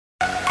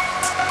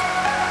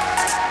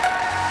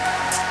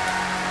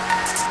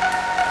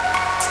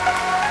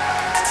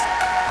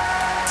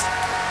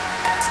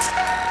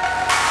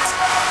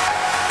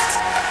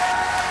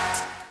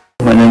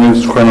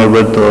Juan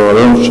Alberto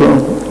Alonso.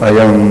 I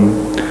am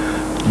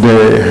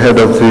the head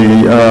of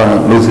the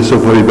Lucy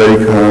Software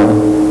Iberica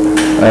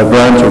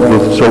branch of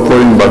Lucy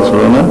Software in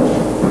Barcelona.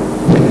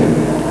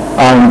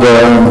 And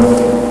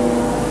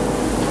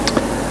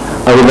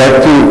I would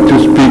like to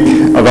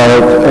speak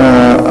about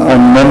a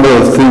number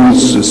of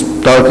things,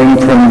 starting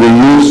from the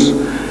use,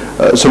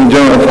 some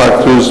general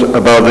factors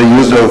about the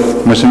use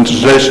of machine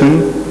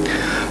translation,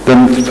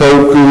 then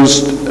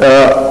focused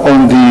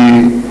on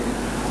the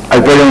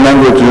Iberian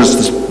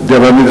languages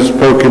that are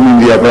spoken in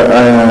the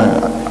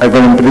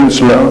Iberian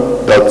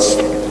Peninsula, that's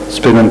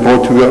Spain and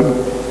Portugal.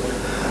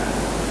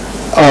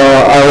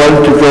 I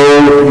want to go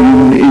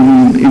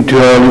into a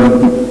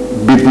little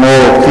bit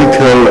more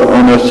detail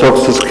on a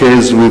success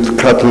case with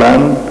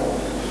Catalan,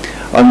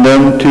 and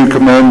then to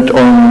comment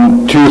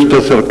on two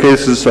special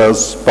cases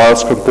as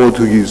Basque and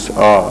Portuguese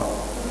are.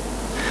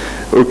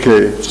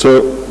 Okay,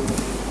 so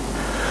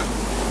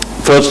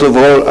first of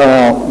all,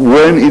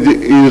 when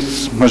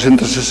is machine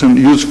translation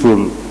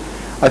useful?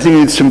 I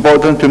think it's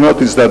important to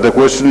notice that the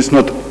question is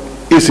not,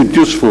 is it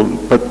useful,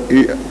 but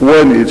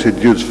when is it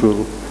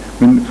useful?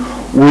 I mean,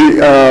 we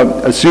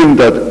assume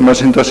that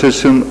machine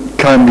translation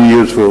can be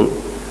useful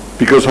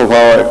because of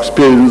our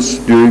experience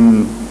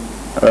during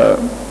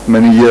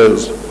many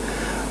years.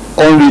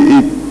 Only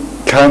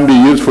it can be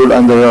useful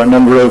under a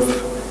number of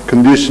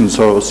conditions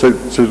or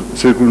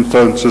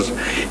circumstances.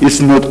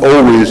 It's not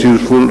always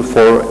useful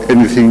for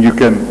anything you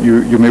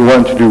may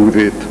want to do with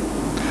it.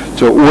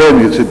 So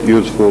when is it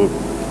useful?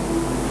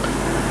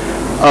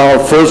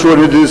 First, when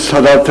it is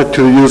adapted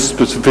to use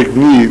specific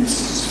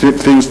needs,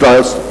 things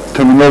like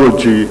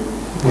terminology.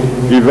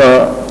 If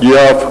you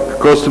have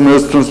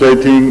customers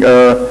translating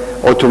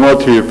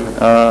automotive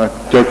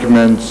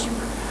documents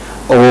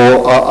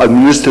or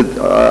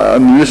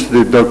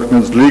administrative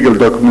documents, legal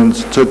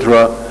documents,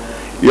 etc.,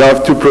 you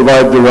have to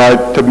provide the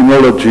right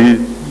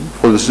terminology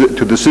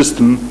to the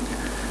system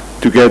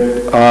to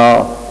get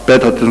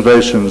better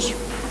translations.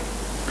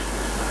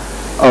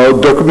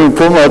 Document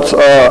formats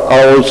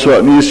are also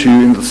an issue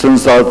in the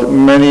sense that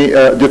many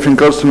different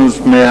customers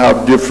may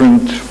have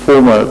different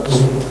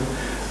formats,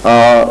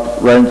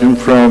 ranging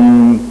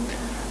from,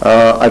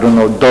 I don't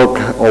know, doc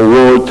or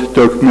Word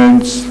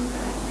documents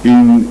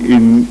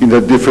in the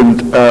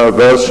different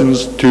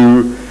versions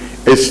to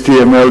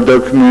HTML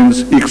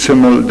documents,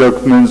 XML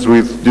documents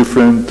with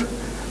different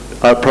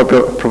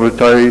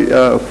proprietary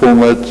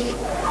formats,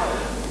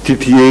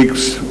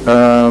 TTX,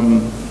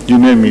 you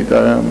name it,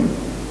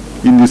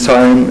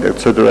 InDesign,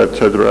 etc.,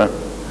 etc.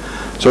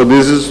 So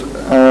this is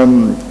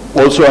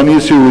also an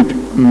issue which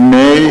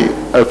may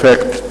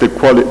affect the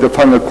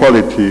final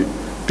quality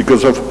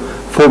because of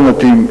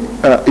formatting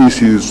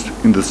issues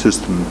in the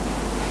system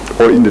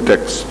or in the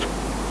text.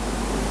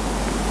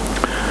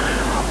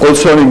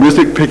 Also,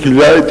 linguistic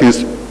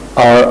peculiarities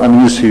are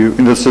an issue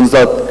in the sense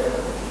that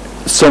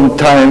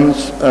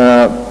sometimes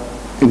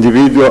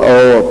individual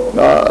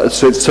or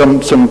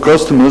some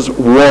customers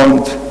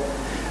want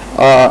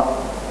a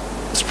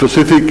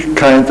specific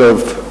kind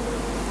of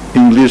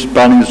English,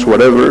 Spanish,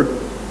 whatever,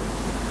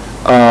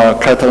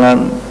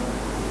 Catalan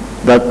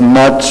that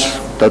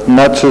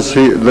matches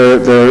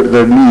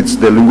their needs,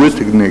 their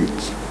linguistic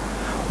needs.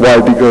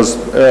 Why? Because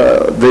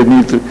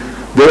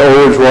they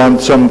always want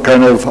some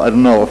kind of, I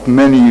don't know,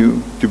 menu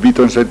to be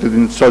translated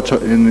in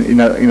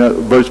a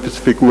very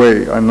specific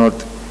way and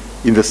not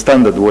in the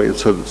standard way,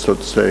 so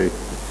to say.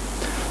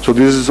 So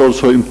this is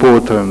also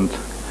important.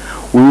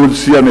 We will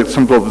see an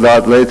example of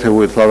that later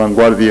with La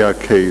Vanguardia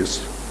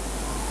case.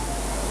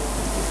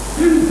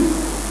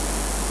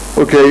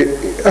 Okay,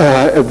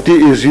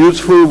 FD is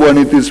useful when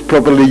it is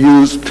properly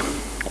used,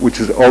 which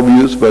is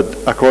obvious, but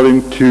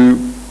according to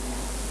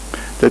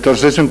the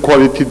translation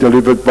quality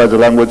delivered by the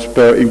language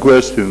pair in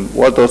question.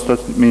 What does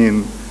that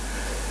mean?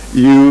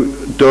 You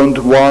don't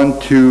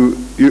want to,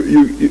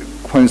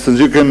 for instance,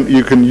 you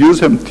can use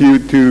them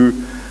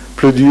to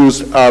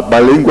produce a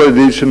bilingual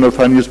edition of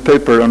a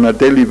newspaper on a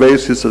daily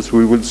basis, as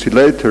we will see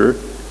later,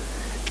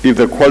 if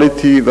the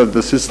quality that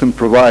the system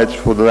provides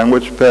for the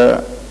language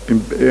pair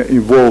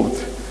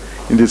involved,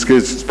 in this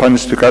case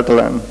Spanish to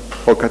Catalan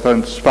or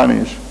Catalan to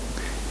Spanish,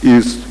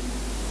 is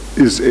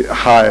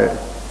high.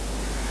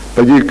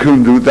 But you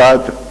couldn't do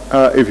that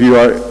if you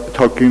are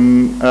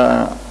talking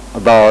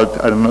about,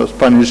 I don't know,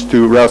 Spanish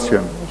to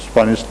Russian,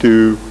 Spanish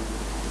to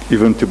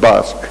even to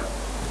Basque.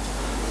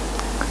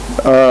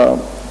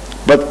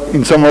 But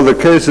in some other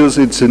cases,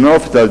 it's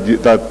enough that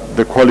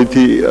the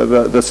quality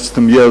the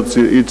system yields,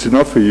 it's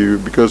enough for you,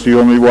 because you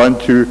only want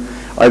to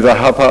either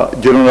have a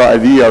general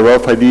idea, a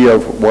rough idea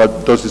of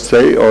what does it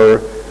say,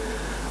 or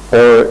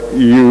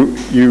you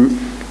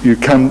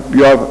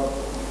have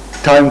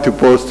time to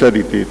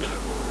post-edit it.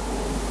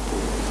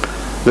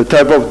 The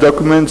type of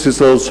documents is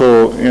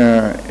also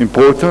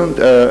important.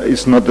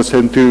 It's not the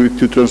same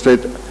to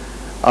translate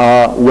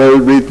a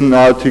well-written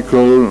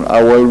article,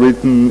 a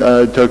well-written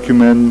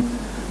document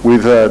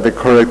with the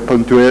correct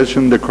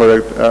punctuation, the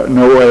correct,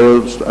 no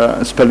errors,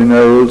 spelling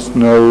errors,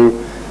 no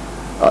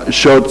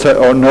short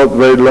or not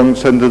very long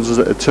sentences,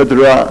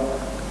 etc.,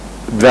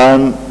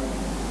 than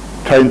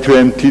trying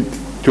to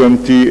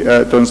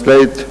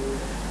translate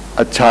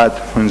a chat,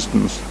 for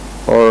instance,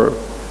 or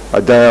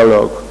a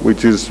dialogue,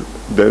 which is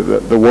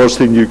the worst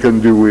thing you can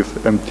do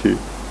with MT.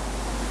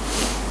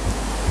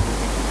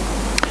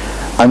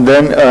 And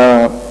then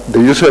the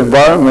user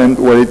environment,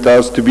 where it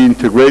has to be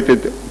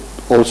integrated,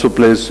 also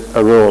plays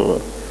a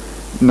role.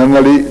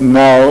 Normally,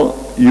 now,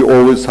 you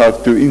always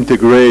have to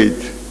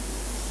integrate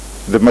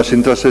the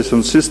machine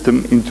translation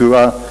system into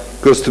a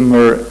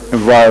customer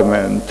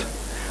environment.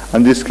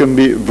 And this can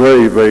be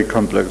very, very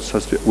complex,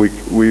 as we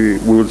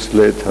will see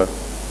later.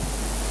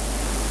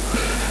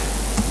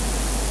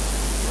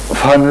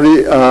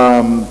 Finally,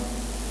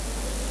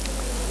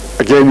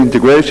 again,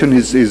 integration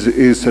is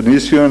an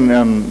issue, and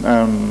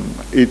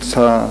it's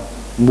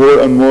more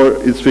and more,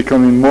 it's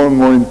becoming more and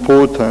more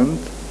important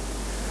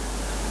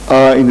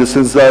in the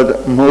sense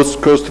that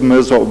most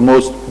customers, or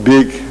most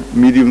big,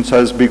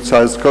 medium-sized,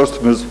 big-sized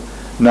customers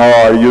now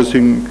are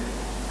using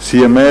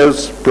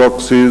CMS,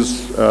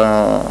 proxies,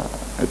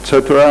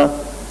 etc.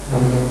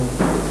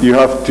 You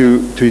have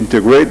to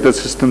integrate the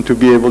system to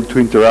be able to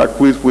interact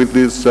with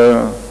these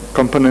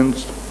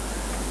components.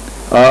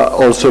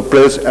 Also,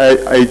 press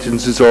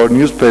agencies or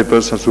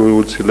newspapers, as we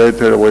will see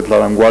later with La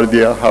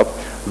Vanguardia, have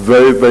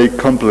very, very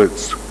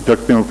complex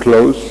technical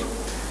flows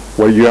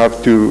where you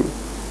have to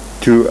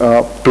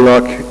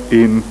plug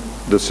in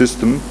the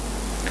system.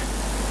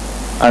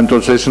 And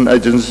translation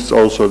agencies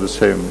also the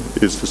same,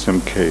 it's the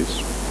same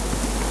case.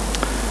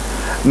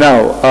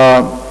 Now,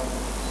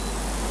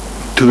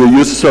 to the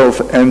uses of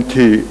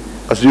MT,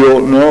 as you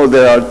all know,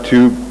 there are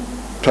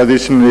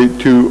traditionally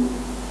two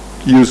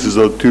uses,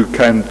 or two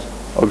kinds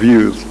of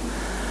use.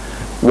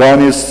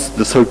 One is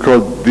the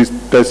so-called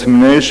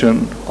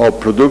dissemination or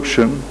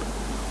production,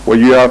 where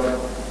you have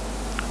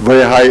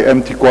very high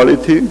MT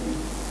quality.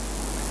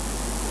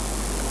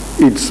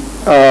 It's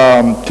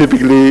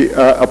typically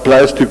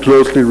applies to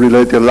closely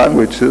related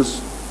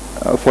languages.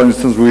 For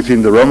instance,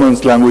 within the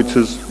Romance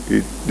languages,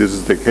 this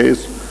is the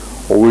case,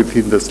 or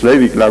within the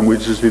Slavic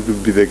languages, it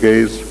would be the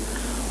case.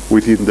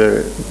 Within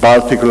the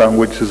Baltic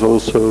languages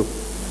also,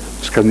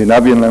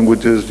 Scandinavian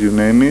languages, you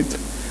name it.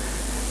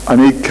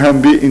 And it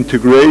can be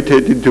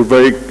integrated into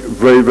very,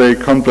 very, very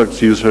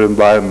complex user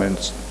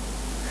environments.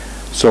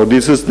 So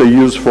this is the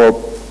use for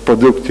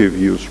productive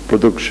use,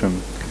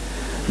 production.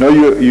 Now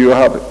you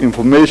have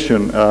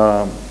information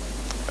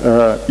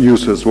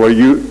uses where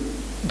you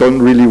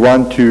don't really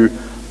want to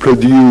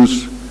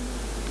produce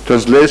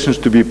translations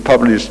to be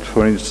published,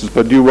 for instance,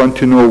 but you want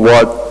to know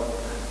what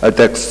a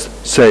text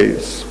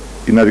says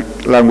in a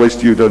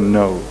language you don't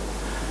know.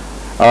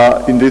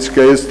 In this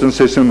case,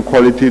 translation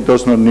quality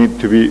does not need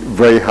to be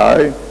very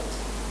high.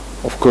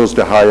 Of course,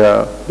 the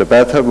higher the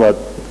better, but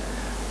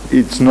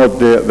it's not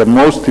the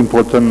most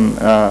important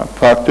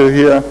factor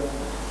here.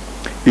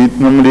 It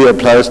normally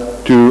applies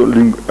to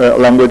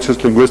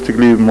languages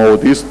linguistically more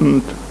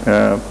distant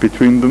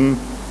between them.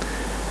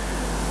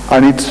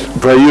 And it's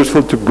very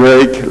useful to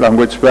break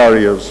language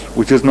barriers,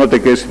 which is not the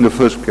case in the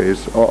first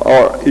case,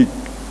 or it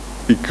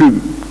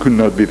could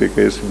not be the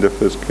case in the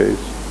first case.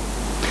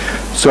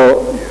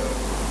 So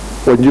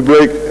when you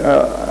break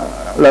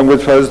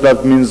language barriers,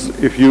 that means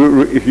if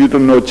you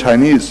don't know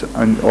Chinese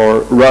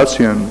or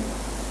Russian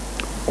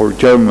or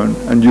German,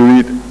 and you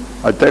read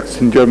a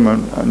text in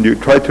German and you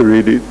try to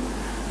read it,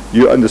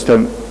 you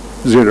understand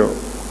 0.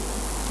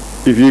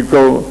 If you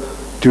go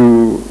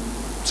to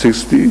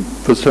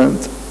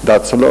 60%,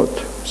 that's a lot.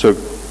 So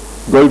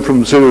going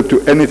from 0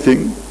 to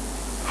anything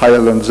higher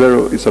than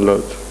 0 is a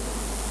lot,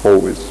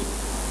 always.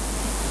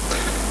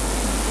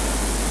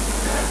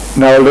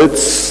 Now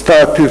let's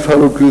start to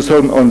focus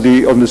on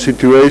the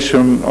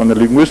situation, on the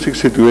linguistic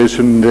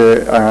situation in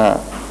the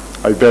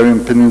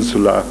Iberian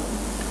Peninsula.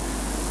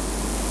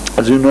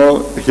 As you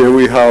know, here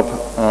we have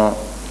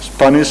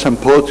Spanish and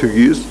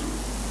Portuguese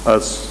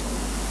as,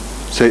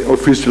 say,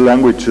 official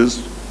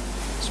languages.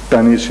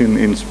 Spanish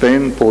in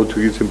Spain,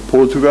 Portuguese in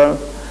Portugal,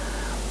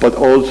 but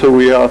also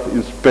we have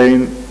in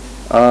Spain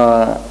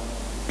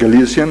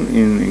Galician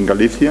in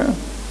Galicia,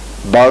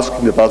 Basque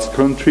in the Basque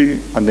Country,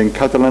 and then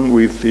Catalan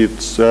with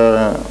its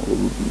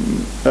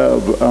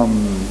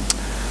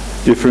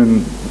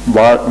different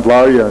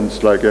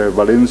variants like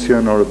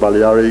Valencian or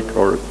Balearic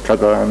or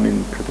Catalan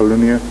in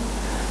Catalonia,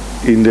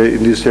 in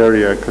this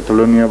area,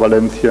 Catalonia,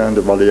 Valencia, and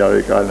the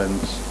Balearic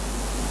Islands.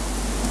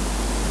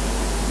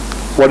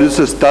 What is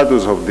the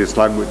status of these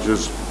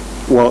languages?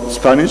 Well,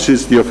 Spanish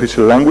is the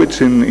official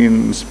language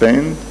in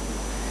Spain,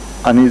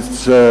 and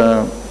it's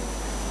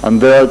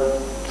and there are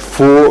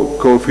 4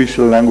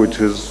 co-official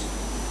languages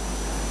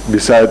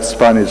besides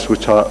Spanish,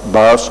 which are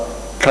Basque,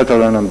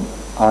 Catalan,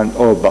 and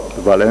or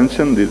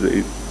Valencian.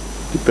 It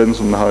depends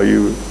on how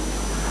you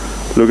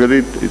look at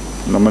it.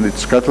 Normally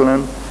it's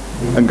Catalan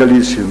and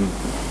Galician.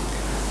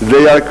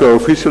 They are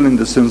co-official in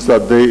the sense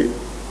that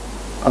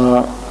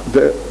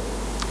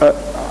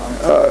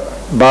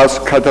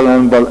Basque,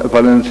 Catalan,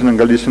 Valencian, and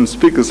Galician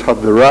speakers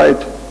have the right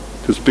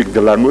to speak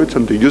the language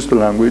and to use the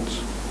language.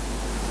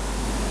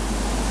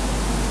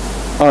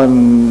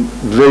 And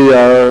they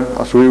are,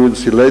 as we will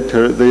see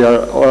later, they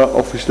are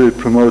officially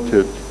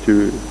promoted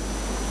to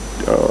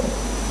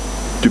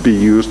be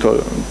used or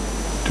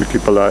to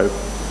keep alive.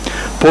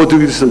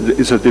 Portuguese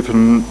is a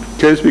different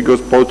case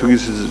because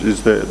Portuguese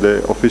is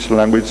the official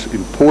language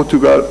in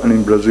Portugal and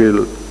in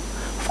Brazil.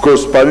 Of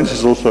course, Spanish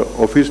is also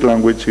official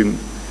language in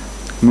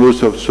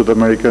most of South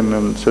American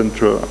and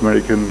Central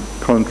American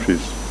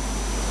countries.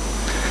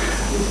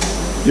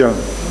 Yeah.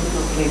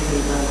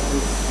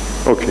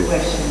 Okay.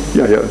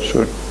 Yeah,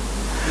 sure.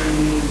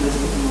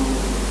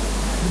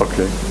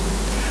 Okay.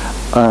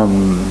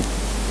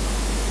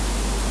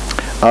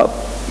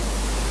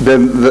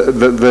 Then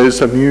there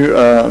is a new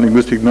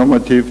linguistic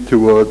normative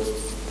towards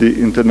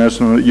the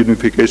international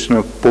unification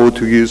of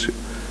Portuguese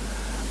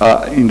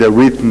in the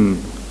written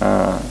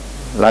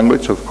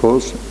language, of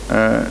course,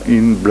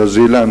 in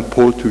Brazil and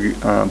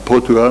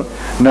Portugal.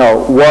 Now,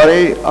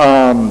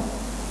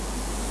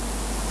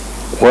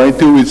 why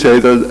do we say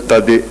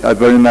that the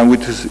Iberian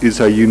language is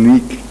a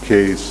unique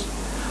case?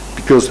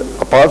 Because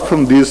apart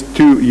from these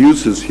two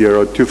uses here,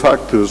 or two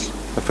factors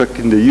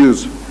affecting the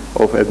use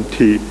of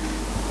MT,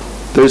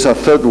 there is a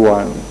third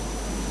one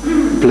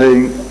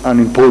playing an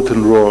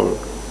important role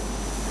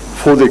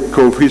for the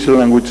co-official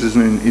languages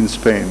in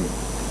Spain,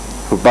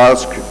 for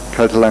Basque,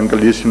 Catalan,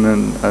 Galician,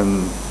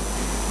 and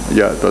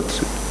yeah,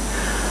 that's it.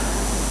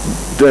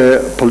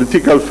 The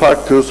political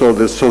factors or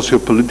the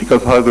socio-political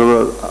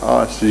factor,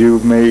 as you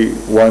may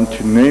want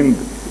to name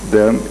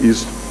them,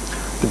 is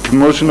the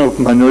promotion of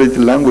minority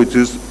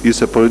languages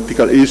is a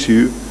political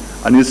issue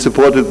and is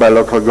supported by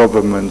local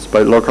governments, by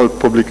local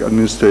public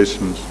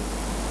administrations.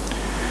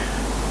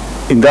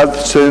 In that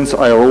sense,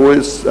 I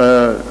always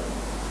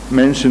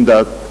mention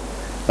that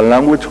a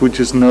language which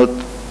is not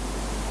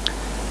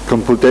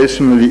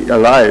computationally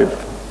alive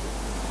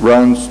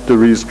runs the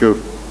risk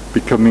of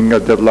becoming a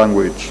dead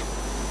language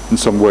in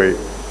some way.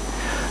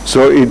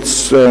 So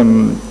it's,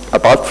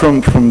 apart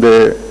from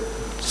the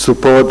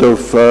support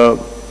of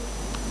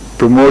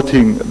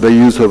promoting the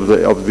use of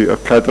the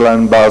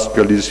Catalan, Basque,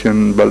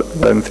 Galician,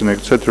 Valencian,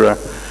 etc.,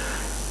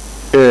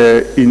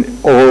 in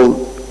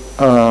all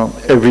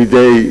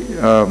everyday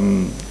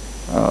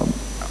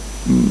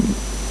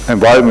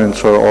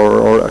environments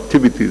or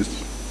activities,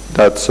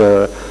 that's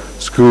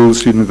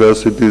schools,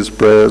 universities,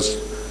 press,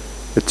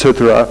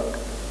 etc.,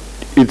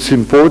 it's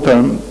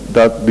important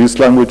that these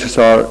languages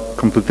are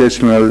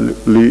computationally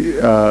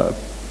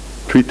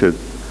treated,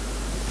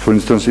 for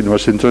instance, in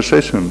machine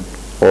translation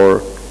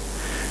or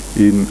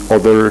in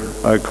other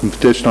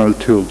computational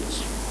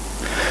tools.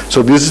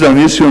 So this is an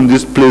issue, and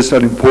this plays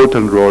an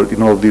important role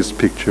in all this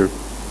picture,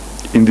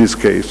 in this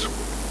case.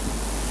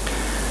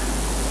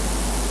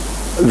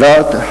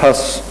 That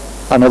has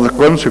another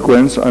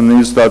consequence, and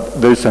is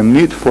that there is a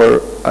need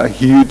for a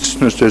huge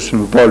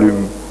translation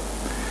volume.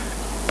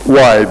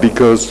 Why?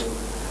 Because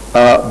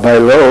by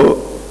law,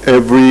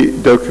 every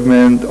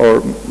document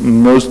or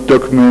most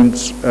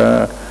documents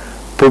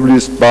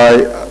published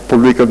by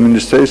public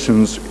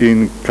administrations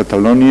in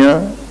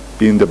Catalonia,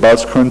 in the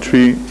Basque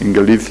Country, in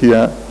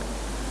Galicia,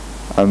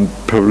 and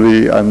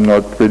probably, I'm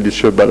not really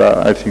sure, but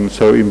I think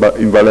so, in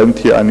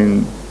Valencia and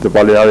in the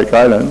Balearic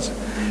Islands,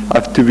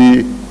 have to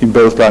be in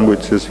both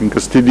languages, in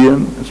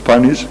Castilian,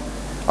 Spanish,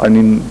 and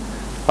in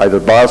either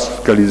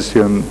Basque,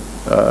 Galician,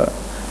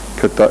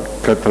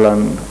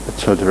 Catalan,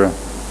 etc.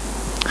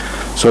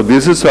 So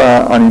this is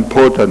an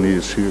important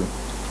issue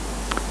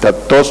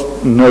that does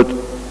not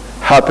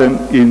happen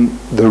in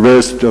the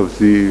rest of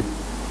the,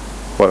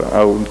 well,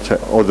 I would say,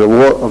 of the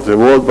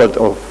world, but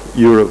of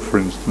Europe, for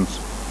instance.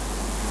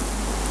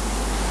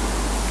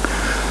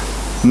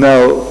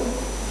 Now,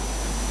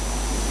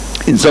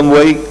 in some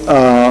way,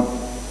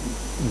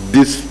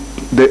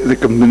 the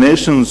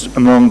combinations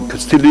among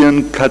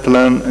Castilian,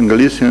 Catalan, and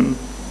Galician,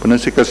 when I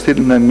say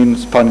Castilian, I mean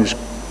Spanish,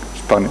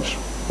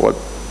 what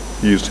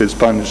you say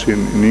Spanish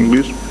in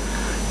English.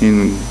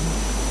 In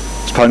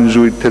Spanish,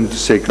 we tend to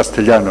say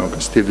Castellano,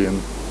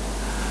 Castilian.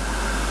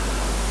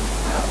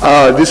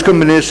 This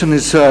combination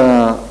is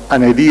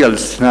an ideal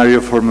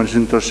scenario for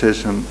machine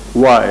translation.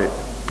 Why?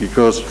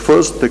 Because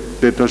first,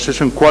 the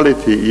translation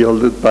quality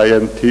yielded by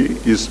MT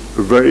is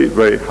very,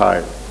 very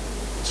high.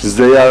 Since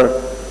they are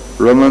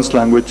Romance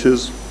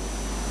languages,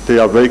 they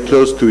are very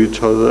close to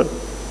each other.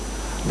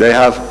 They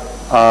have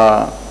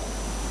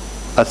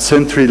a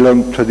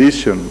century-long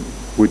tradition,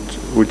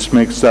 which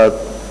makes that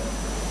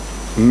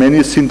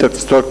many syntax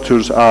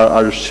structures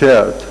are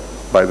shared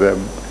by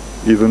them,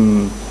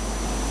 even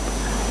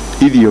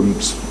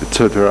idioms,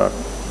 etc.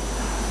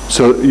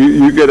 So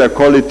you get a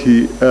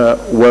quality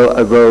well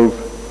above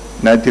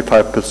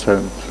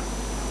 95%.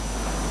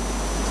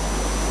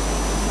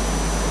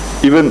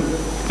 Even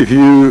if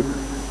you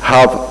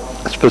have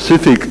a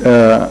specific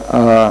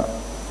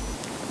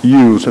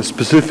use, a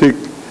specific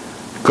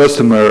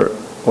customer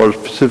or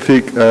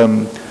specific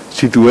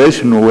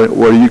situation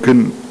where you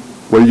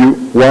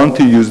want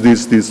to use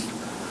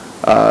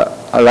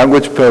a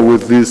language pair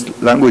with these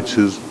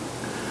languages,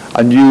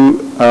 and you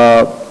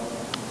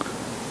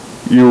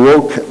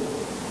work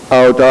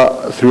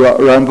through a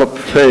ramp-up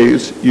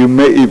phase, you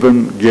may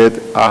even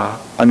get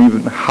an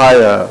even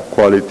higher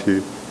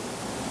quality,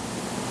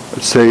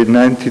 let's say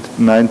 97,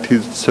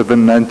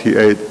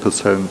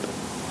 98%.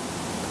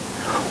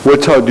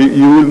 Which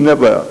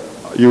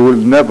you will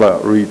never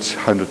reach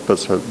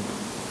 100%,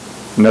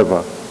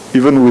 never,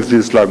 even with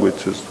these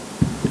languages.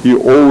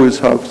 You always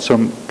have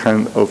some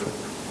kind of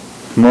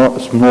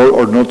small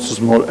or not so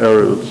small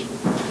errors,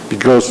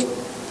 because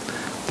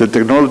the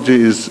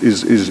technology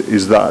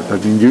is that. I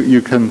mean,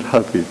 you can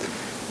have it.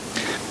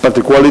 But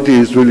the quality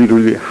is really,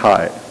 really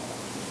high.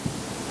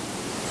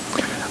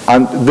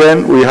 And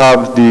then we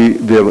have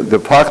the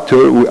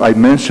factor I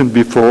mentioned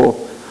before,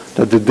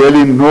 that the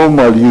daily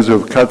normal use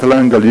of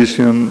Catalan,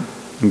 Galician,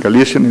 and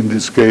Galician in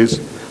this case,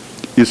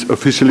 is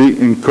officially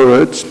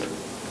encouraged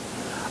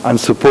and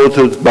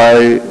supported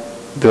by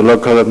the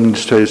local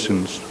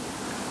administrations.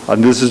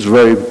 And this is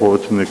very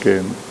important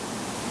again.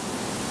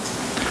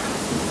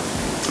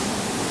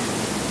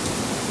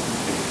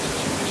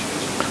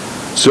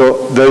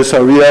 So there is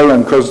a real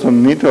and constant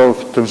need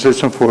of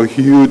translation for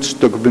huge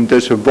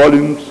documentation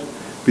volumes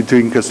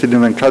between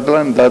Castilian and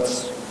Catalan.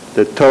 That's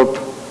the top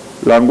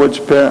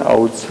language pair, I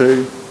would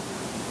say.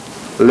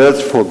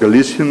 Less for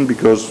Galician,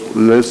 because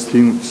less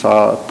things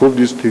are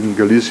published in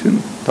Galician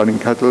than in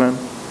Catalan,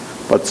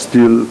 but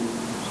still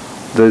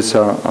there's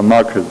a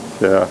market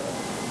there.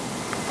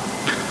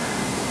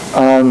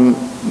 And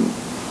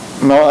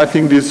now I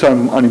think this is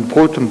an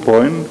important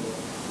point.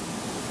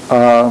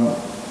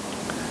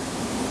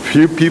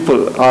 Few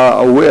people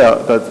are aware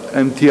that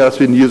MT has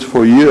been used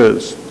for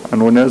years,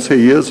 and when I say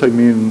years, I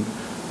mean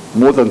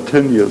more than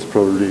 10 years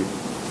probably,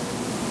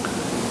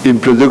 in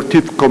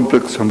productive,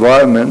 complex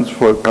environments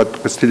for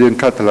Castilian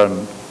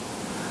Catalan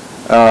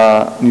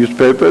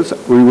newspapers.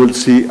 We will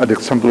see an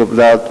example of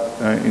that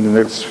in the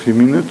next few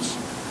minutes.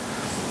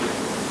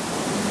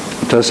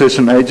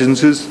 Translation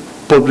agencies,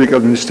 public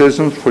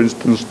administrations, for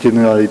instance,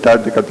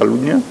 Generalitat de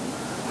Catalunya,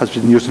 has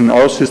been using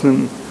our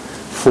system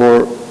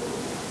for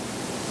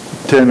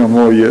 10 or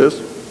more years.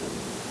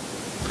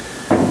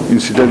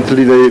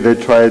 Incidentally, they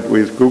tried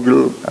with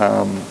Google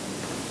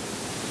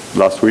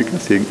last week, I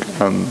think,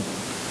 and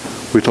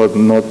without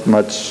not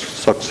much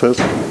success.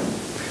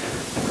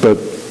 But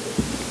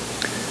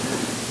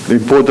the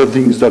important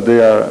thing is that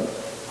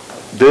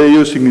they're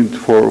using it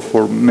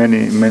for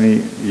many,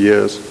 many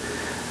years.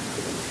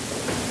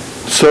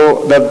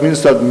 So that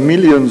means that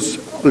millions,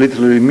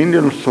 literally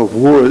millions of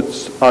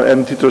words are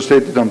empty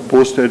translated and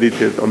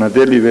post-edited on a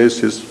daily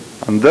basis,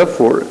 and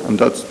therefore, and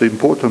that's the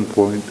important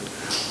point,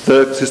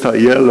 there exists a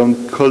year-long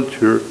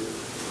culture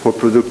for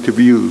productive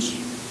use,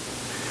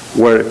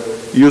 where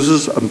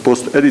users and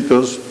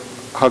post-editors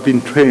have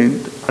been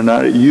trained and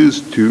are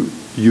used to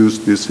use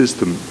these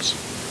systems.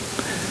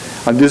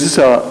 And this is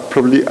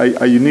probably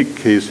a unique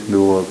case in the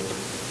world.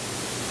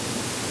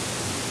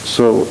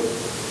 So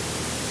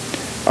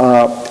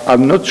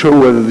I'm not sure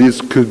whether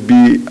this could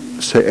be,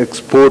 say,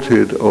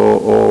 exported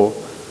or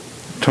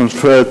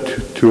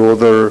transferred to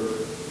other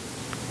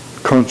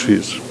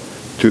countries,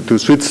 to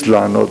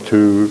Switzerland or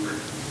to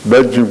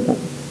Belgium.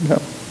 Yeah.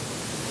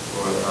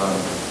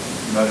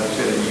 Madrid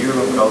said a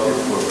year-long culture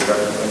for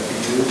productive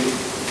MTUs,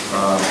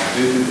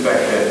 due to the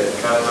fact that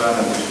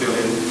Catalan and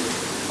Castilian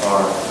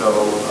are so,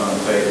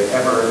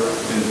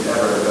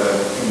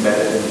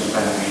 embedded in the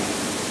Spanish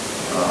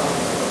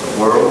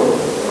world,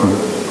 or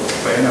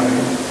Spain, I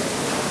mean.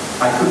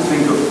 I could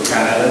think of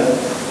Canada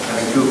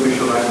having two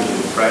official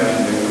languages, French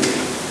and English,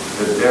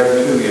 but there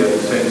too you have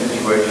the same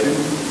situation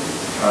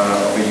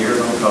of a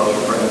year-long culture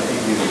for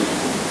MTUs.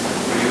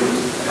 Do you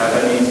have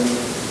any?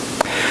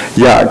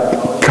 Yeah,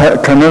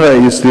 Canada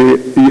is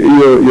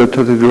you're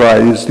totally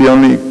right, it's the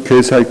only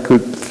case I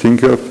could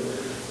think of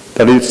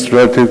that is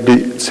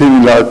relatively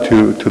similar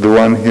to the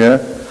one here.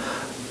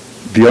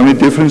 The only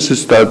difference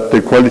is that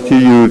the quality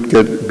you would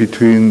get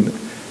between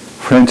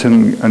French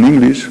and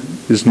English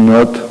is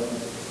not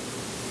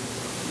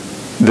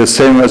the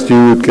same as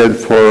you would get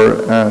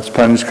for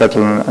Spanish,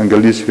 Catalan, and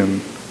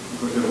Galician.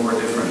 Because they're more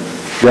different.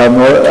 They are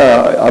more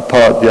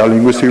apart, they are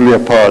linguistically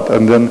apart,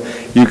 and then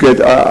you get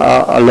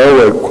a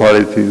lower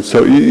quality.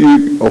 So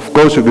you, of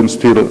course, you can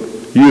still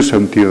use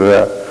MT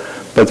there,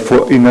 but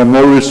in a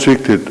more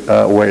restricted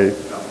way.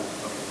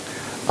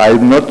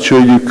 I'm not sure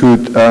you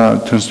could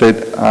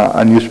translate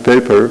a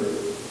newspaper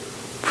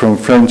from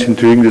French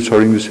into English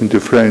or English into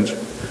French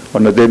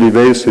on a daily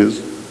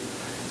basis,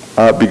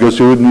 because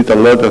you would need a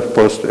lot of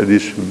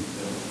post-edition.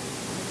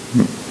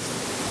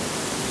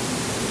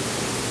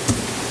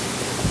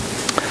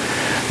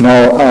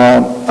 Now,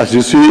 as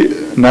you see,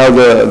 now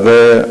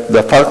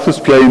the factors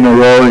playing a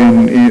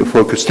role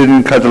for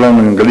Castilian, Catalan,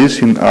 and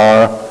Galician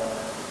are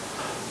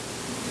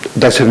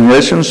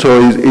designations,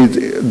 so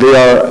they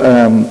are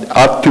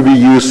apt to be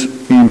used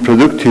in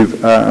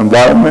productive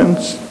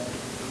environments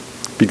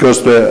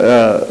because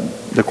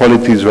the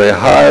quality is very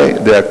high,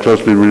 they are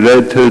closely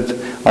related,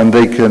 and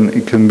it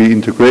can be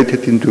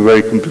integrated into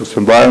very complex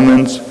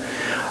environments.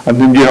 And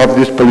then you have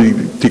these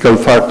political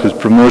factors,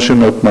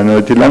 promotion of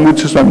minority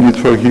languages and need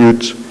for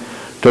huge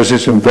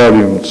translation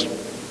volumes.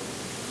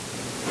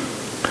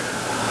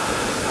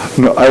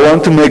 No, I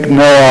want to make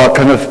now a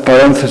kind of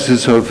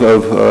parenthesis of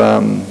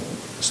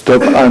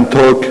stop and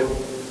talk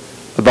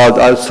about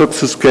a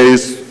success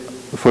case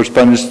for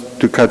Spanish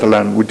to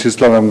Catalan, which is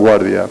La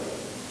Vanguardia.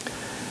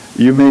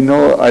 You may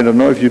know, I don't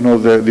know if you know,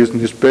 this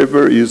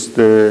newspaper is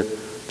the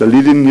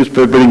leading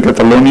newspaper in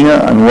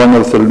Catalonia and one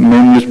of the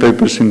main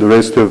newspapers in the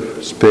rest of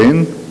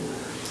Spain,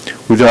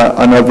 with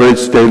an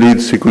average daily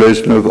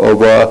circulation of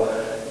over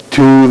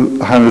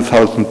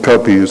 200,000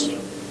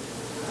 copies.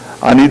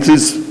 And this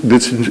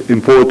is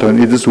important,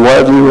 it is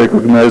widely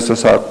recognized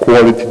as a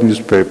quality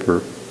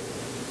newspaper.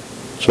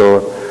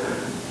 So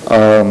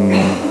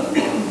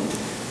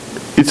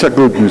it's a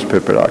good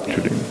newspaper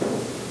actually.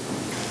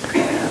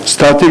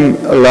 Starting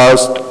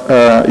last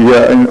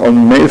year,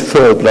 on May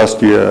 3rd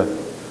last year,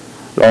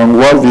 La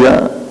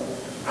Vanguardia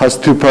has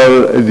two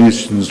parallel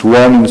editions,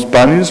 one in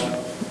Spanish,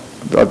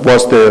 that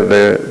was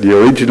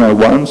the original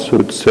one, so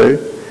to say,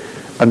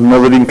 and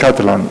another in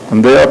Catalan,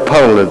 and they are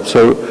parallel.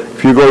 So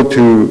if you go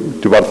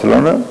to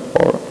Barcelona,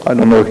 or I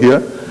don't know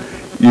here,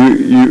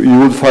 you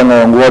would find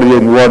La Vanguardia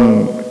in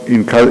one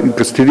in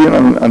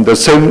Castilian and the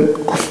same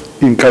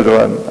in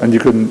Catalan, and you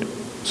can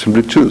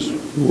simply choose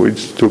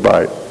which to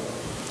buy.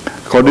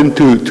 According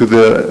to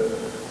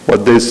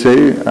what they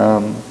say,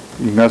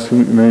 Ignacio,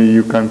 maybe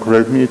you can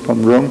correct me if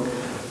I'm wrong,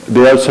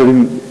 they are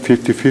selling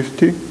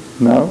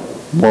 50-50 now,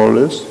 more or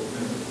less.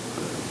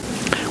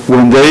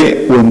 When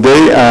they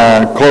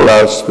call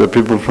us, the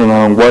people from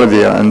La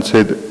Vanguardia, and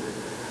said,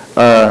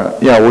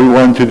 yeah, we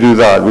want to do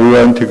that, we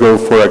want to go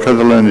for a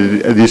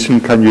Catalan edition,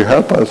 can you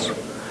help us?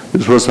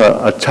 This was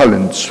a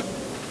challenge.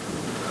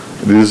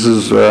 This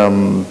is,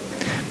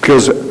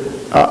 because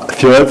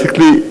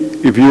theoretically,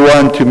 if you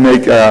want to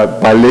make a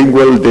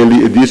bilingual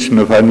daily edition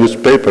of a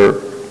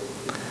newspaper,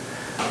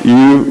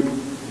 you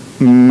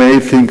may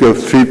think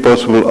of three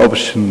possible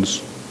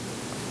options.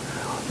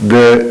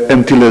 The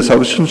empty-less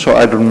option, so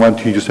I don't want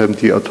to use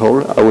empty at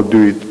all, I will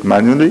do it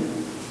manually.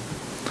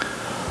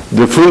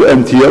 The full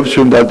empty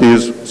option, that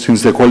is,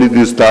 since the quality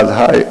is that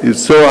high,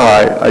 it's so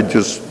high, I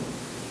just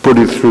put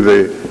it through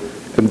the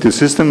empty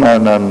system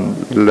and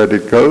let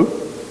it go.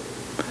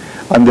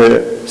 And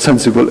the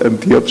sensible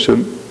empty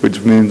option,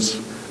 which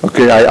means,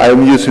 okay, I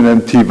am using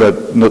MT,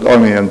 but not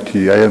only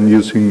MT, I am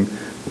using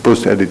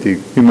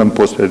post-editing, human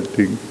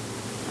post-editing.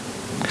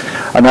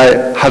 And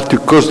I have to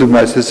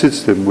customize the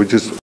system, which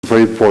is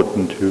very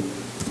important too.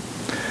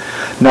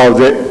 Now,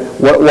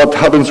 what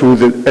happens with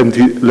the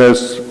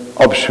empty-less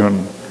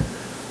option?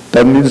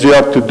 That means you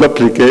have to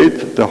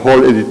duplicate the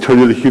whole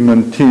editorial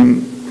human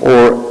team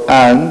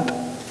and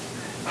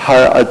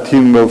hire a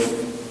team of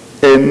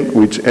N,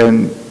 which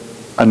N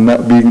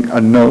being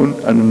unknown,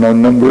 an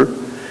unknown number,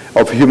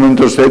 of human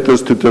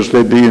translators to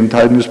translate the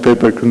entire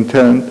newspaper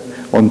content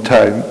on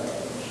time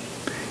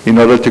in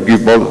order to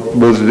keep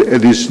both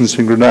editions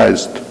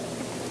synchronized.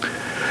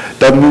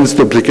 That means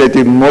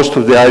duplicating most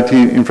of the IT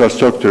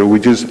infrastructure,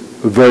 which is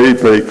very,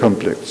 very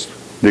complex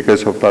in the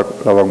case of La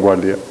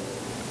Vanguardia,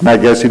 and I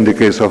guess in the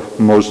case of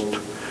most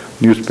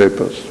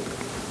newspapers.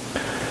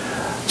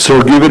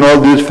 So given all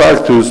these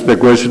factors, the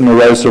question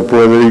arises of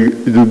whether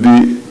it would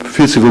be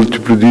feasible to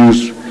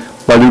produce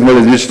bilingual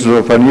editions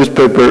of a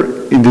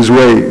newspaper in this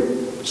way,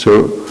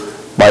 so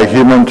by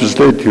human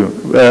translation.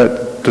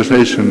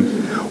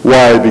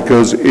 Why?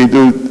 Because it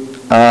would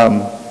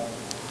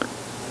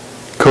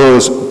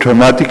cause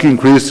dramatic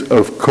increase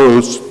of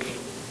cost,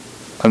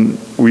 and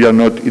we are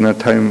not in a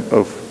time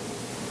of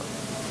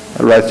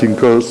rising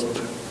cost,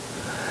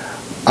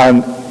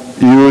 and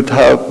you would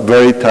have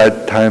very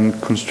tight time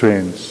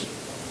constraints.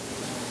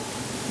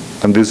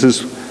 And this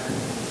is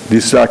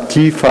a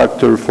key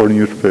factor for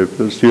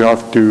newspapers. You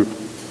have to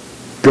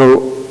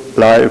go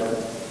live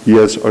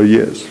yes or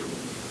yes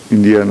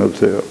in the end of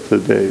the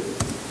day.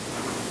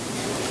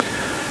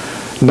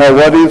 Now,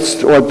 what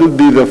would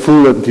be the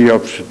full empty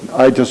option?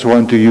 I just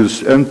want to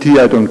use empty.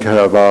 I don't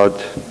care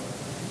about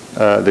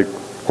the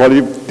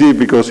quality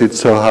because it's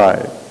so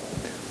high.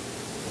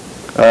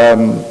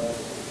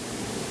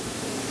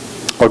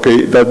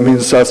 Okay, that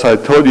means, as I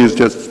told you, it's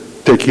just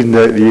taking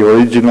the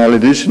original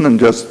edition and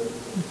just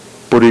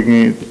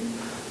putting it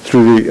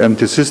through the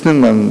empty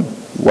system, and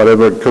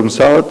whatever comes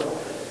out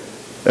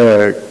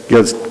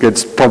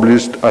gets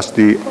published as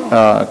the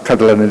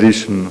Catalan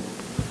edition.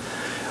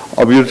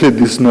 Obviously,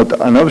 this is not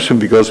an option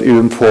because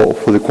even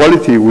for the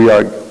quality we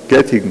are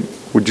getting,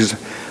 which is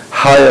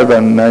higher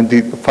than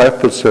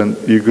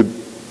 95%, you could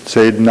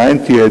say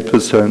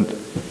 98%,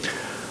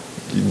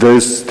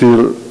 there's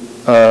still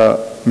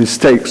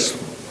mistakes.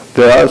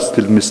 There are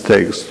still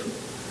mistakes.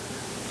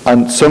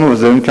 And some of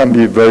them can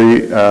be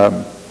very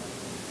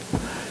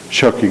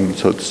shocking,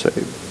 so to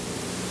say.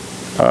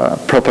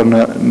 Proper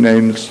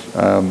names,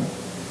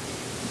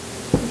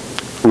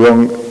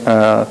 wrong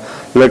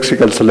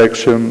lexical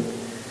selection,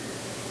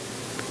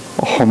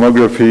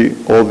 homography,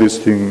 all these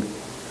things.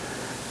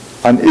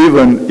 And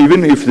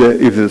even if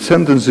the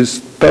sentence is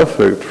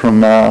perfect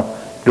from a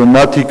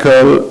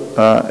grammatical,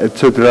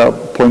 etc.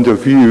 point of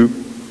view,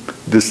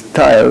 the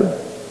style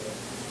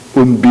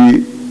wouldn't be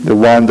the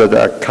one that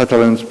a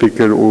Catalan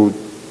speaker would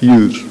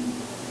use.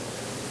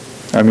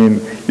 I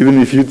mean,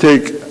 even if you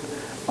take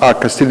a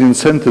Castilian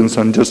sentence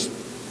and just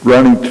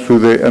run it through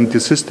the empty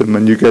system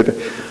and you get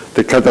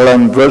the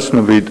Catalan version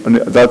of it, and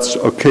that's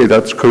okay,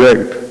 that's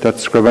correct,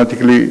 that's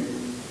grammatically,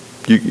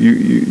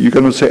 you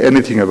cannot say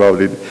anything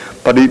about it,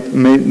 but it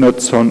may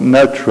not sound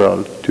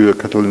natural to a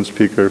Catalan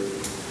speaker.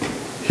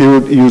 He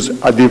would use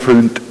a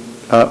different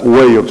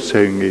way of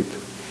saying it,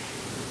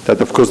 that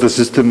of course the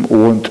system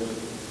won't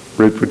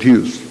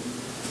reproduce,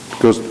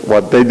 because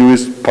what they do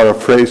is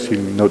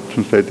paraphrasing, not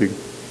translating.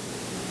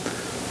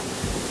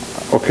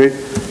 Okay,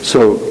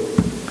 so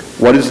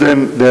what is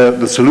then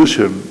the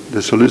solution?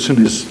 The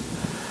solution is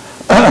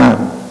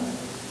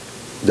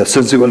the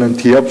sensible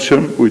empty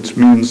option, which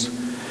means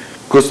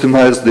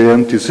customize the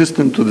empty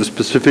system to the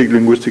specific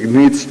linguistic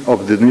needs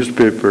of the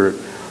newspaper.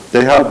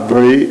 They have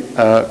very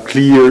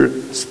clear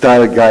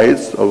style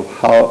guides of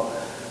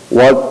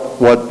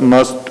what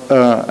must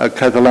a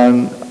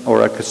Catalan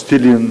or a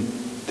Castilian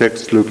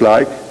text look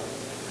like.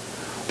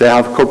 They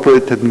have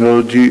corporate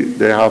terminology.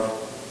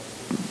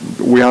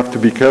 We have to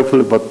be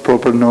careful about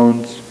proper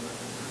nouns.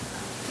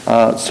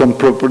 Some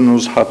proper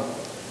nouns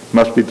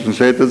must be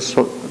translated,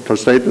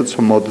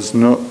 some others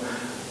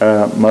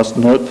must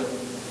not,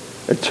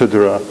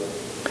 etc.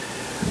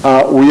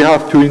 We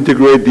have to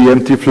integrate the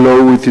empty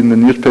flow within the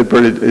newspaper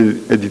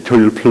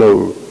editorial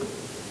flow.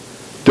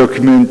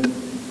 Document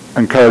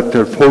and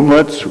character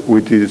formats,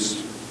 which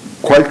is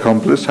quite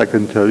complex, I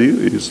can tell you,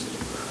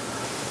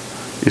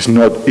 is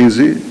not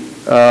easy.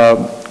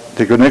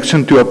 The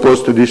connection to a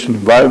post-edition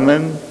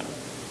environment,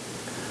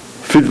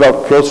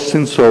 feedback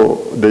processing, so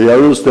the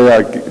errors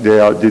they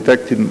are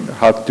detecting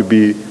have to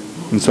be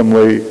in some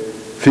way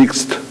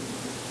fixed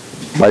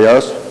by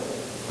us,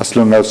 as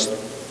long as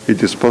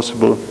it is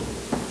possible.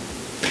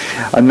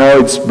 And now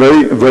it's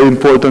very, very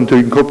important to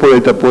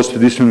incorporate a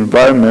post-edition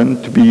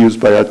environment to be used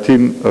by a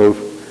team of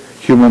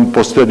human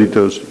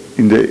post-editors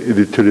in the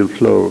editorial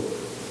flow.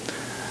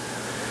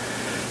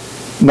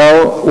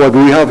 Now, what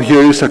we have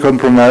here is a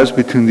compromise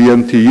between the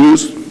empty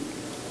use,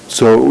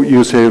 so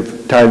you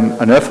save time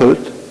and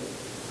effort,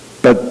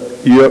 but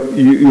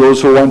you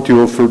also want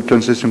to offer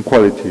translation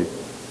quality.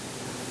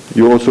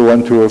 You also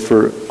want to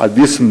offer a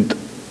decent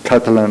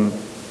Catalan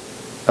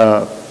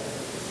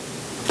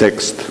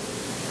text.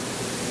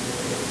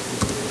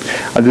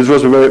 And this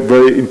was very,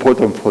 very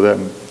important for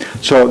them.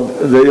 So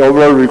the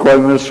overall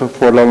requirements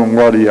for La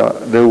Vanguardia,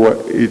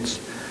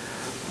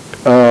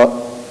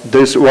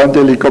 there's one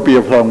daily copy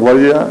of La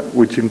Vanguardia,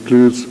 which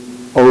includes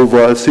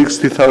over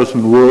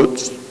 60,000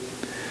 words,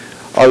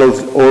 all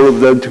of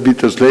them to be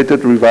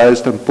translated,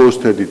 revised, and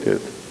post-edited.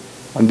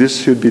 And this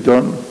should be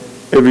done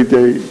every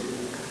day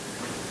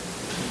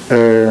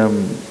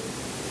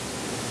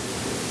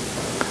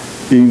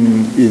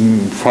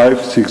in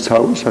 5-6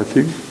 hours, I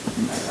think.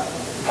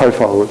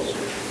 5 hours,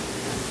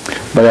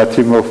 by a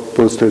team of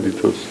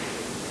post-editors.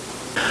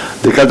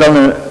 The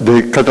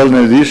Catalan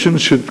edition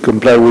should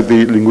comply with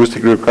the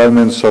linguistic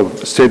requirements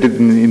stated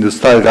in the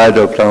style guide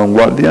of La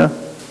Vanguardia.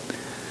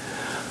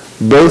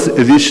 Both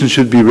editions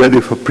should be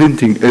ready for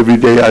printing every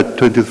day at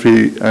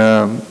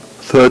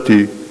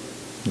 23:30,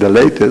 the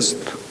latest.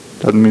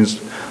 That means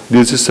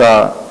this is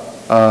a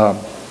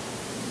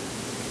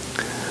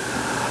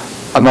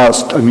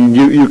must. I mean,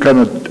 you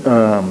cannot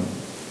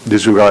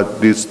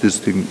disregard this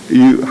thing.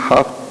 You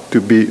have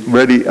to be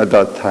ready at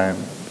that time,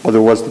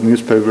 otherwise the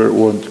newspaper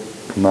won't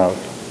come out.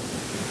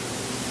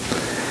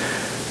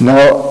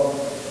 Now,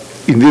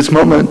 in this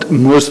moment,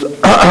 most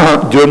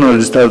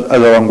journalists at La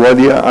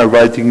Vanguardia are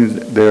writing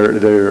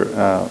their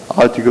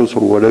articles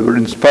or whatever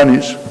in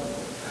Spanish,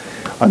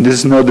 and this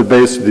is not the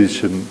base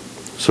edition.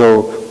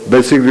 So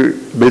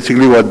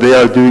basically what they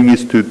are doing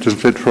is to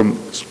translate from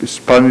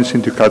Spanish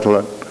into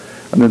Catalan,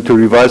 and then to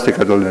revise the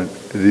Catalan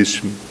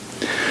edition.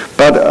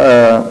 But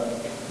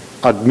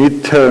at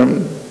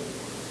midterm,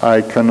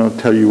 I cannot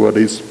tell you what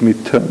is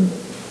midterm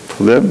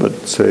for them,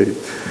 but say,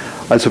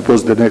 I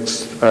suppose the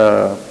next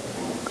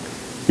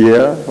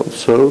year or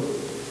so,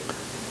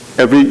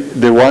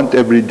 they want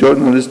every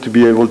journalist to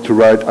be able to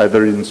write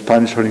either in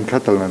Spanish or in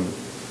Catalan,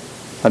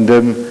 and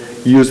then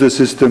use the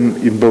system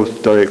in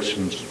both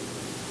directions,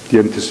 the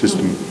empty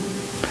system.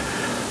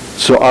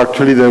 So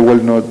actually there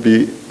will not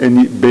be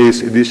any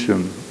base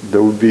edition.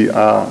 There will be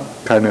a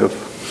kind of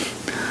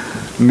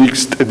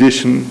mixed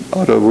edition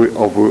out of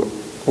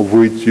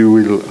which you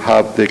will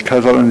have the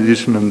Catalan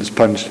edition and the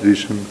Spanish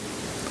edition.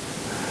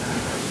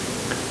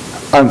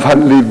 And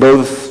finally,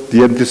 both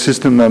the empty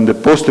system and the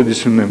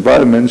post-edition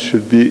environment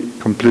should be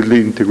completely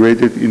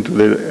integrated into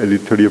the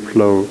editorial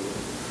flow.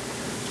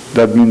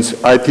 That means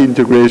IT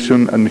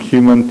integration and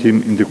human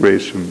team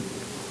integration,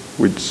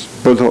 which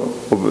both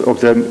of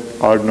them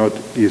are not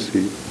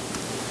easy.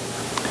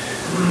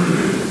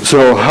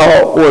 So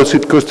how was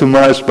it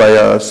customized by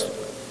us?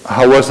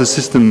 How was the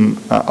system,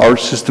 our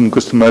system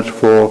customized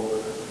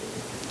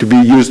to be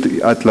used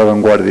at La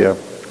Vanguardia?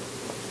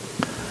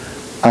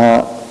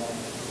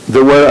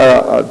 There were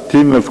a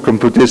team of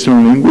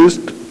computational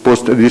linguists,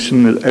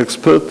 post-edition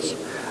experts,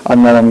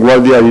 and La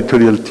Vanguardia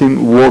editorial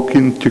team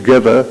working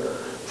together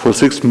for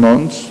 6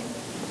 months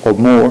or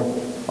more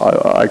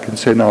I can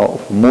say now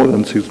for more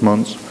than 6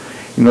 months,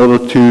 in order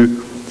to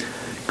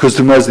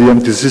customize the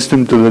MT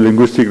system to the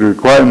linguistic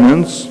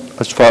requirements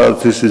as far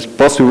as this is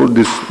possible.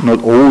 This is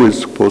not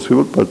always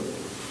possible, but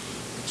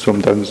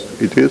sometimes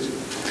it is.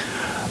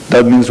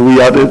 That means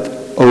we added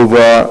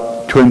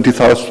over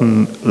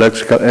 20,000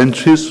 lexical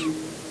entries,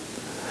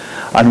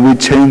 and we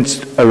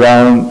changed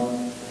around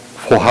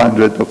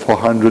 400 or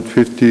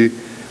 450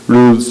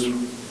 rules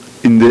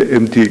in the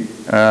MT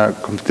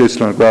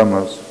computational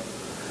grammars,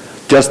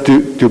 just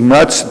to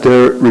match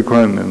their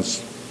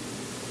requirements.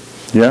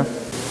 Yeah?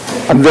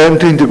 And then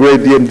to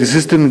integrate the MT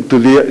system into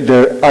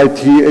their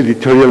IT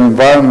editorial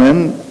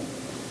environment,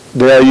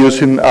 they are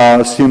using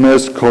a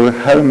CMS called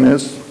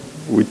Hermes,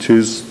 which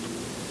is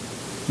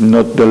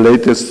not the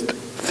latest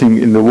thing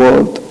in the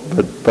world,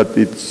 but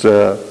it's,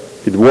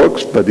 it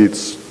works, but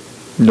it's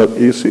not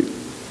easy.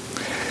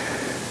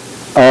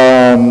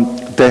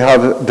 They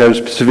have their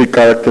specific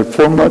character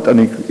format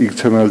and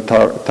XML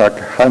tag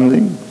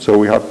handling, so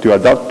we have to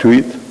adapt to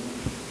it.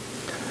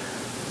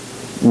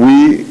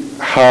 We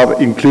have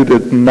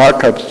included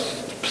markups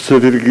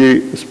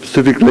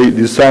specifically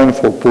designed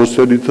for post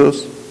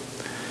editors,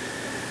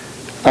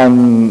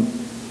 and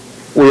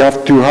we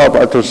have to have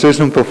a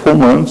translation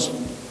performance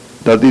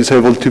that is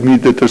able to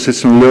meet the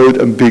translation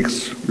load and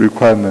peaks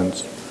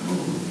requirements.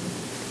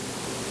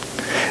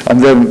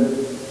 And then,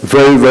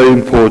 very, very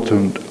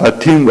important, a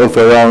team of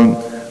around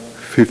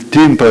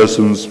 15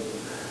 persons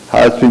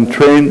has been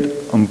trained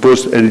on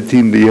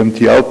post-editing the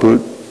MT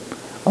output,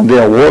 and they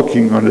are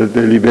working on a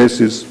daily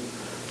basis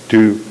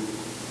to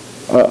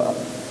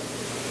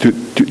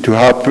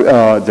have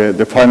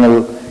the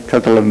final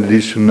Catalan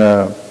edition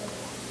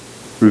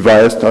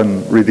revised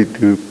and ready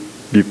to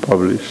be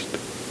published.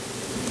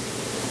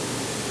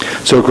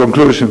 So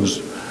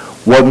conclusions.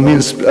 What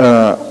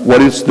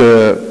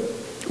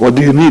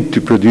do you need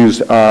to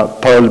produce a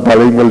parallel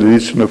bilingual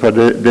edition of a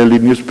daily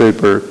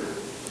newspaper?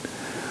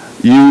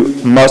 You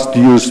must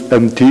use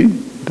MT.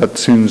 That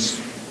seems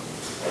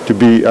to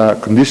be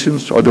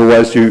conditions.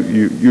 Otherwise,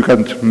 you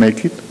can't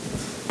make it,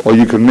 or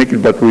you can make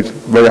it, but with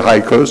very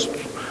high cost.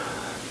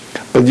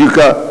 But you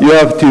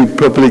have to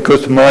properly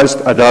customize,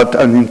 adapt,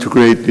 and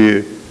integrate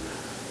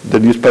the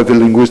newspaper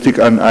linguistic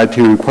and IT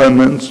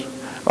requirements,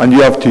 and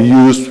you have to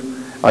use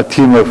a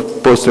team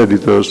of post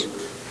editors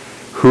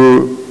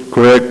who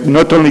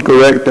not only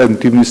correct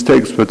MT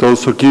mistakes, but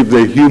also give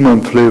the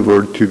human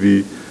flavor to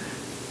the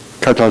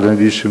Catalan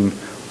edition.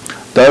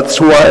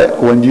 That's why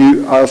when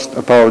you asked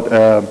about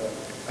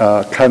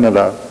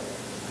Canada,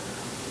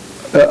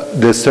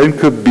 the same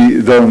could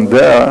be done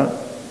there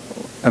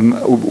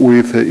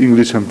with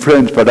English and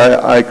French, but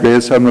I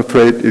guess I'm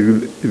afraid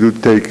it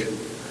would take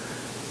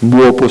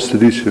more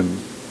post-edition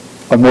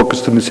and more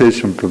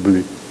customization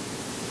probably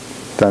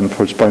than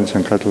for Spanish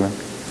and Catalan.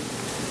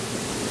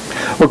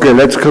 Okay,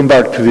 let's come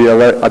back to the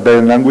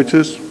Iberian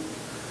languages.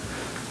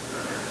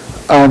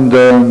 And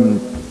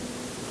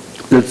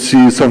let's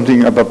see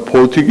something about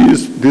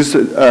Portuguese. This,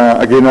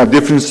 again, a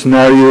different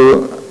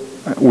scenario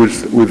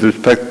with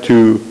respect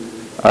to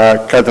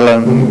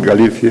Catalan,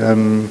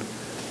 Galician,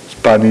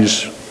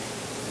 Spanish,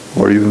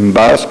 or even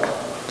Basque.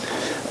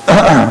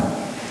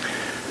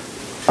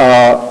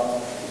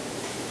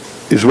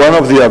 Is one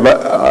of the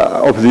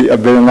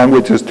Iberian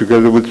languages,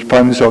 together with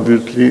Spanish,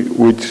 obviously,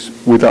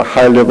 with a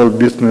high-level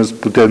business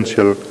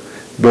potential,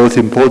 both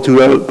in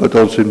Portugal, but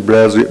also in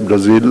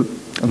Brazil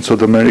and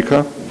South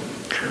America.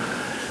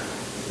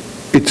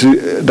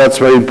 That's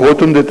very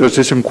important. The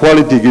translation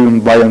quality given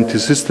by MT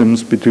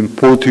systems between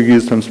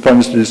Portuguese and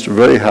Spanish is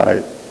very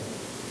high,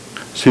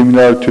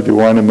 similar to the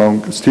one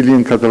among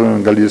Castilian, Catalan,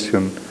 and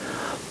Galician.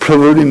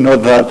 Probably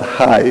not that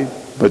high,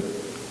 but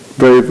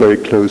very, very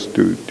close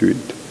to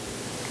it.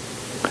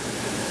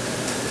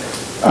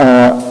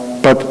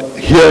 But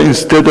here,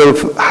 instead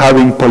of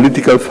having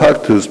political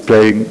factors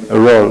playing a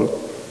role,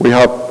 we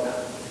have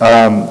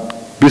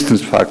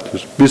business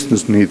factors,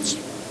 business needs,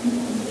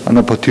 and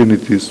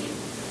opportunities.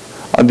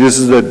 And this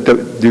is the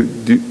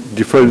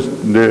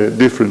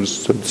difference,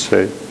 so to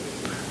say.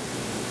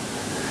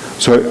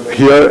 So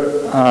here,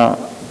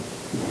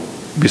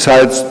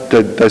 besides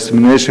the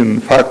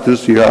dissemination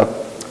factors, you have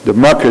the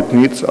market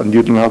needs, and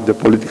you don't have the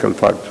political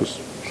factors.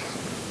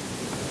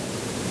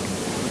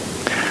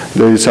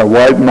 There is a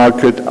wide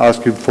market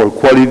asking for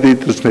quality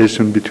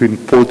translation between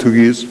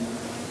Portuguese,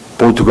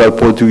 Portugal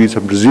Portuguese,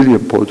 and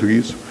Brazilian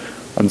Portuguese,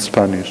 and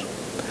Spanish.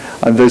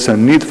 And there's a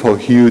need for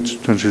huge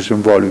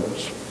translation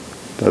volumes.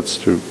 That's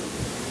true.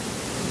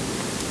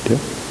 Yeah.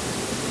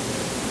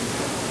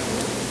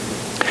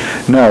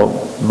 Now,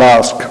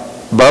 Basque.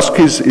 Basque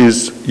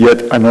is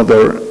yet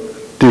another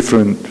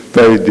different,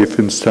 very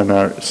different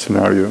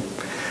scenario.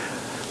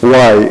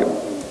 Why?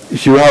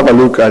 If you have a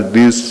look at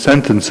these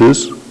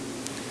sentences,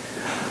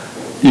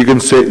 you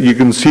can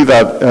see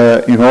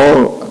that in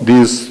all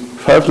these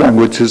 5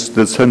 languages,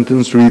 the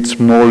sentence reads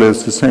more or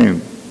less the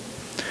same.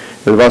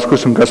 El vasco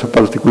es un caso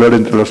particular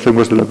entre las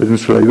lenguas de la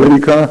península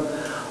ibérica.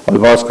 El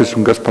vasco es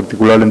un caso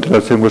particular entre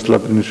las lenguas de la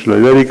península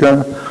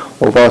ibérica.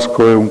 o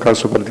vasco es un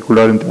caso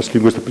particular entre las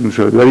lenguas de la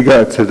península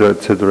ibérica, etc.,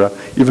 etc.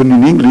 Even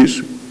in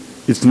English,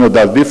 it's not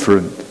that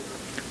different.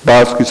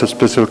 Basque is a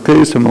special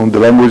case among the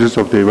languages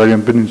of the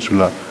Iberian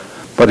Peninsula.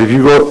 But if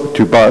you go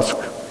to Basque,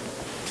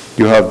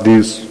 you have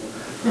this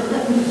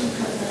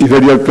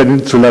Iberian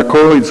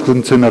Peninsulako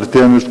hizkuntzen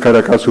artean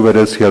euskara kasu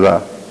berezia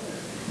da,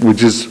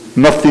 which is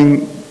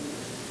nothing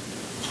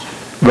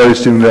very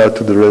similar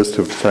to the rest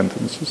of the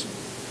sentences.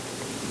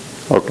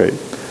 Okay,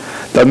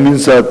 that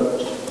means that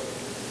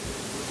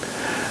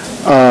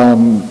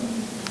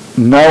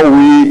now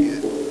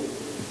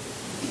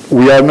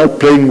we are not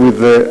playing with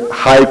the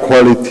high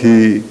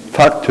quality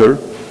factor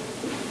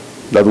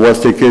that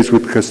was the case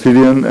with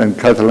Castilian and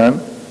Catalan,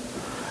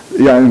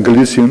 and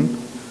Galician,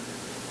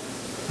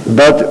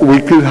 but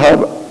we can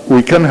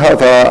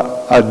have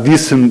a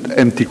decent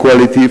empty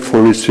quality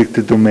for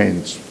restricted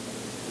domains,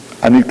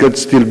 and it can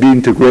still be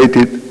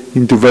integrated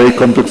into very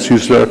complex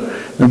user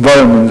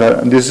environments.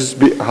 And this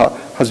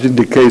has been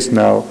the case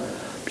now,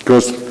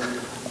 because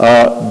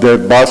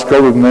the Basque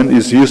government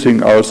is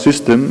using our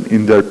system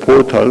in their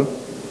portal,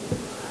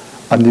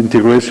 and the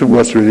integration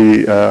was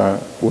really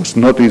was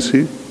not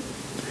easy.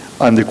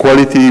 And the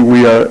quality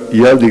we are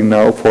yielding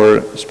now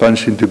for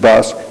Spanish into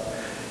Basque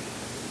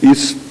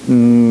is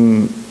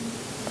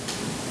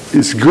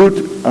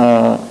good.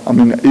 I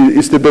mean,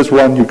 it's the best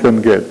one you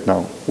can get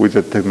now with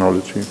the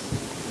technology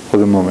for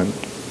the moment.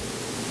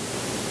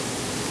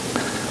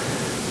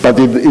 But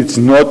it's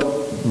not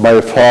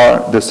by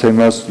far the same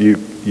as you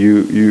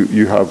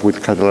have with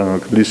Catalan or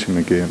Galician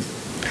again.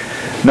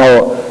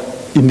 Now,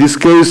 in this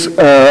case,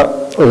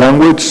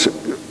 language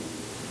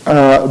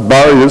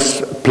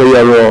barriers play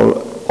a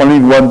role only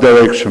in one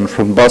direction,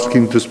 from Basque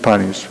into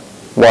Spanish.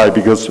 Why?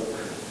 Because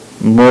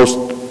most,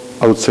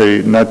 I would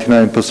say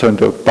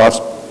 99% of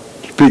Basque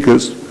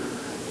speakers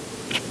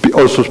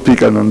also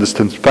speak and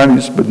understand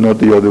Spanish, but not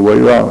the other way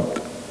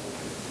around.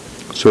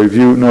 So if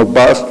you know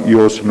Basque,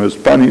 you also know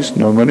Spanish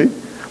normally,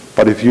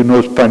 but if you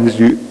know Spanish,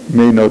 you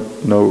may not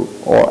know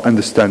or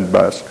understand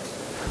Basque.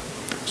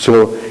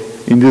 So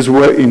in this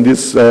way, in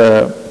this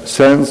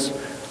sense,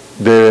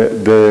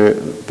 the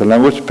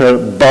language pair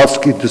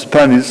Basque into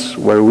Spanish,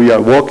 where we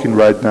are working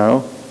right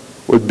now,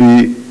 would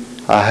be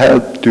a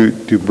help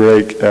to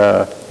break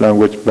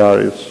language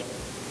barriers.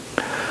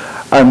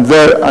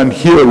 And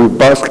here with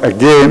Basque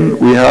again,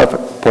 we have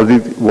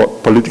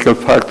political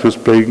factors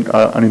playing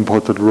an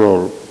important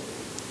role.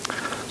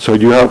 So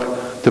you have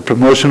the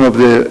promotion of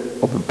the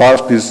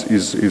Basque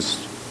is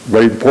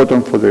very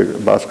important for the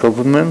Basque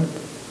government,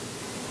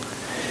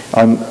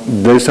 and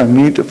there's a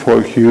need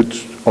for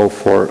huge or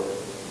for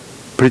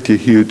pretty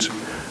huge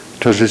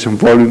translation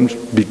volumes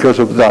because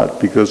of that,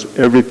 because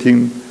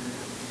everything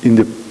in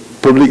the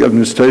public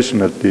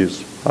administration at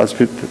least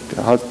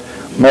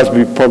must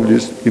be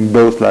published in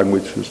both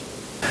languages.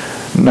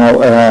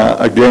 Now,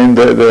 again,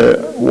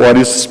 what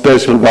is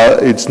special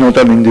about it's not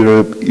an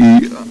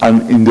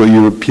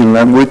Indo-European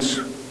language.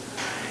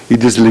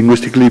 It is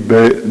linguistically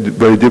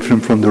very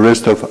different from the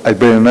rest of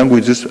Iberian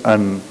languages,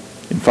 and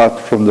in fact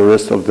from the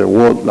rest of the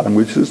world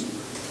languages.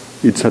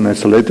 It's an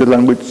isolated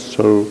language,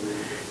 so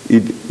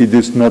it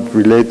is not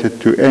related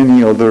to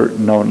any other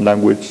known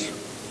language,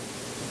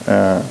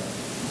 at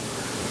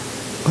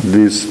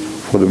least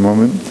for the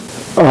moment.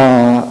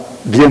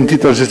 The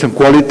anti-translation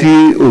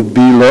quality will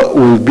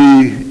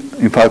be,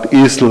 in fact,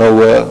 is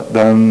lower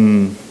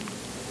than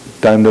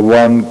the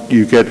one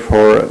you get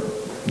for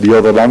the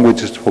other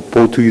languages, for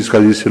Portuguese,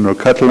 Galician, or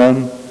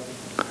Catalan.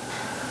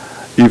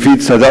 If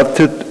it's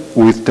adapted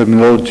with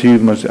terminology,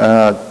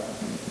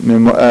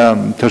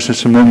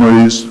 translation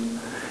memories,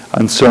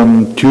 and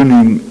some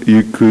tuning,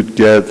 you could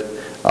get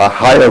a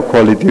higher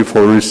quality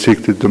for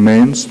restricted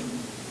domains.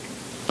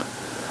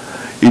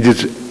 It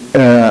is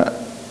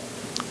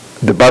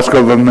the Basque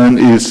government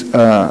is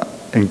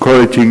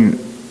encouraging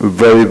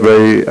very,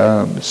 very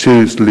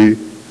seriously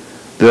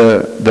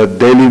the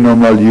daily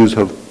normal use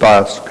of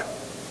Basque,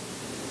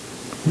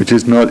 which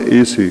is not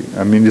easy.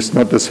 I mean, it's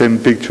not the same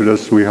picture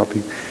as we have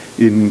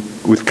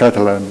with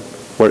Catalan,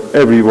 where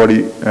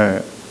everybody,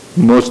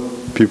 most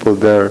people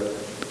there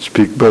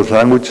speak both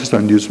languages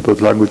and use both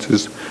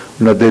languages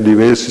on a daily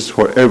basis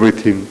for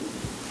everything.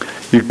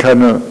 You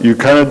cannot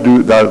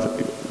do that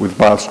with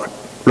Basque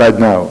right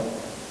now.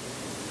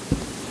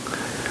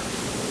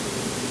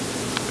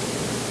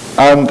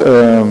 And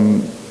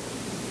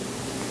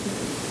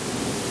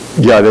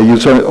the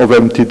use of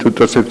MT to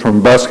translate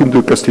from Basque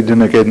into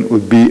Castilian again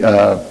would be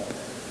an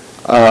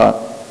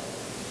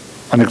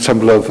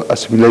example of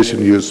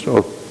assimilation used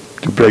to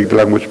break the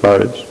language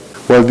barriers.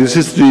 Well, this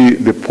is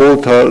the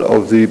portal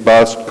of the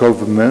Basque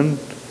government,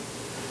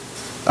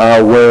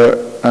 where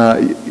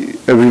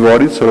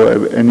everybody, so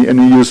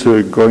any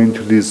user going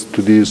to this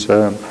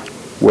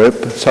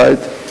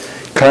website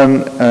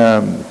can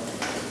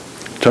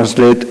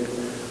translate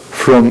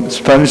from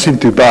Spanish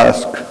into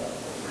Basque,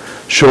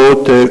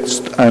 short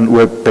text and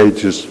web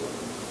pages.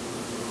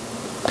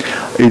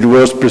 It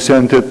was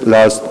presented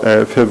last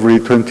February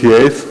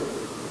 28th,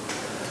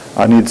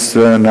 and it's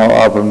now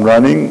up and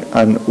running,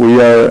 and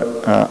we are,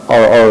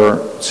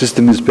 our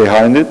system is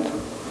behind it.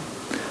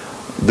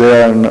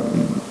 They are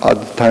at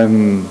the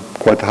time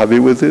quite happy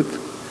with it.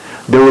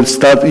 They will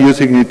start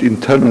using it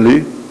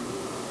internally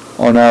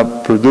on a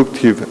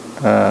productive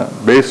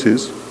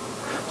basis.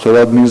 So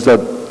that means that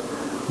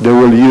they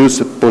will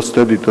use post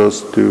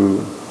editors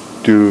to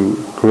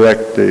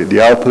correct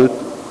the output.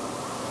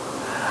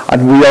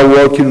 And we are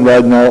working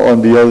right now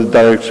on the other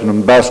direction,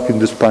 on Basque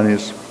into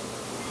Spanish.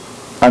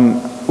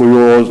 And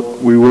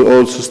we will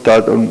also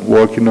start on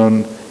working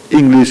on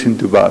English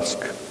into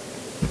Basque.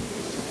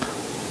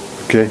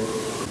 Okay.